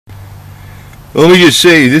Well, let me just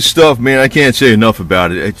say, this stuff, man, I can't say enough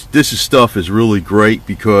about it. This stuff is really great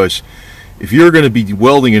because if you're going to be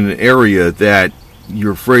welding in an area that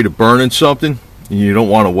you're afraid of burning something and you don't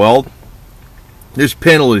want to weld, this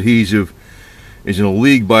panel adhesive is in a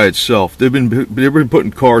league by itself. They've been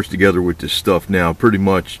putting cars together with this stuff now. Pretty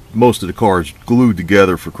much most of the cars glued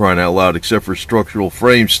together, for crying out loud, except for structural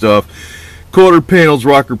frame stuff, quarter panels,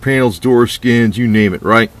 rocker panels, door skins, you name it,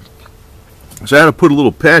 right? So I had to put a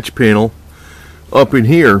little patch panel up in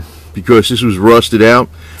here because this was rusted out.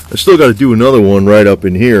 I still got to do another one right up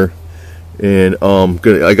in here, and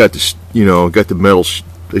I got this, got the metal.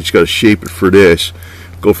 I just got to shape it for this,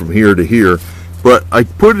 go from here to here. But I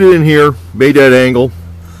put it in here, made that angle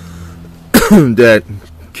that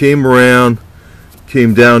came around,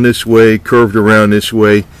 came down this way, curved around this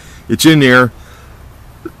way. It's in there.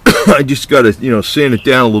 I just got to sand it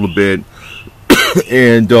down a little bit,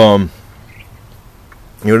 and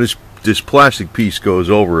this plastic piece goes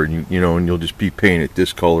over, and and you'll just be painted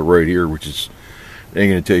this color right here, which is ain't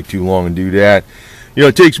gonna take too long to do that.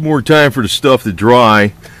 It takes more time for the stuff to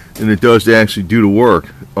dry than it does to actually do the work.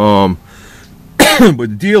 But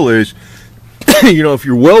the deal is, if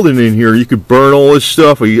you're welding in here, you could burn all this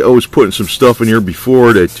stuff. I was putting some stuff in here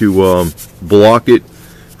before to block it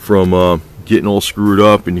from getting all screwed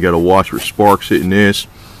up, and you got to watch for sparks hitting this.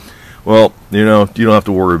 Well, you don't have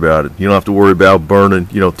to worry about it. You don't have to worry about burning,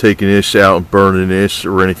 taking this out and burning this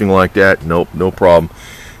or anything like that. Nope, no problem.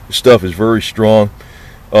 The stuff is very strong,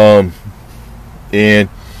 and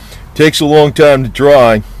takes a long time to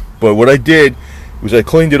dry. But what I did was I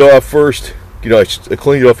cleaned it off first. I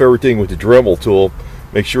cleaned off everything with the Dremel tool,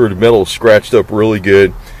 make sure the metal is scratched up really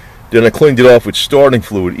good. Then I cleaned it off with starting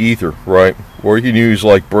fluid, ether, right? Or you can use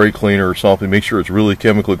like brake cleaner or something, make sure it's really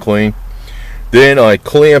chemically clean. Then I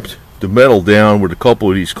clamped the metal down with a couple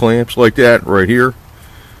of these clamps like that right here.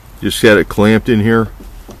 Just had it clamped in here,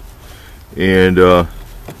 and I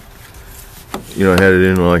had it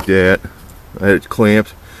in like that. I had it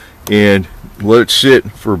clamped and let it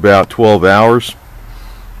sit for about 12 hours,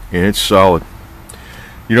 and it's solid.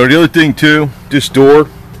 The other thing too, this door,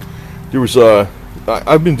 there was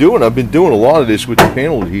I've been doing a lot of this with the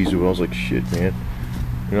panel adhesive, and I was like, shit, man.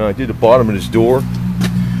 I did the bottom of this door,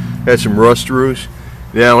 had some rust throughs.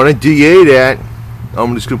 Now when I DA that,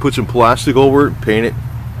 I'm just gonna put some plastic over it and paint it.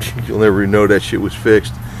 You'll never know that shit was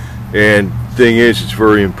fixed. And thing is, it's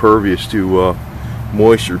very impervious to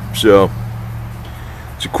moisture, so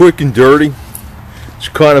it's quick and dirty. It's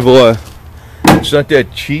kind of it's not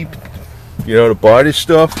that cheap, to buy this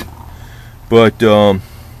stuff, but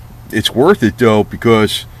it's worth it though,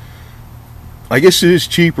 because I guess it is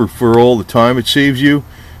cheaper for all the time it saves you,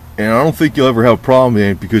 and I don't think you'll ever have a problem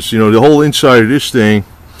in it, because the whole inside of this thing,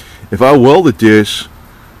 if I welded this,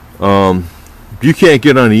 you can't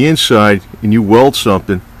get on the inside and you weld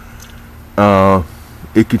something,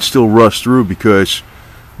 it could still rust through, because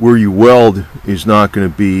where you weld is not going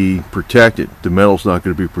to be protected. The metal's not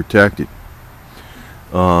going to be protected.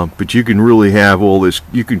 But you can really have all this,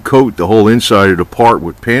 you can coat the whole inside of the part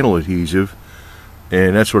with panel adhesive,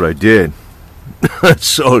 and that's what I did.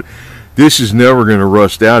 So this is never going to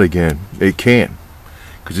rust out again. It can't,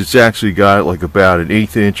 because it's actually got like about an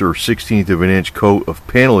 1/8 inch or 1/16 of an inch coat of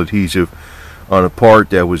panel adhesive on a part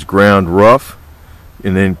that was ground rough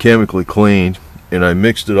and then chemically cleaned, and I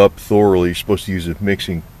mixed it up thoroughly. You're supposed to use a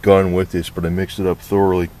mixing gun with this, but I mixed it up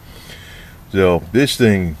thoroughly. So this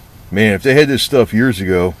thing, man, if they had this stuff years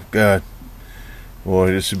ago, God, well,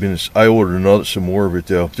 this would have been. I ordered some more of it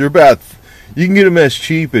though. They're about, you can get them as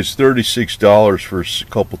cheap as $36 for a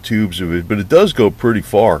couple tubes of it, but it does go pretty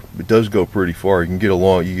far. It does go pretty far. You can get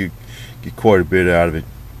you get quite a bit out of it.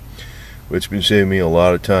 But it's been saving me a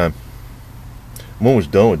lot of time. I'm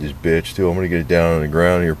almost done with this bitch too. I'm gonna get it down on the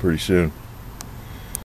ground here pretty soon.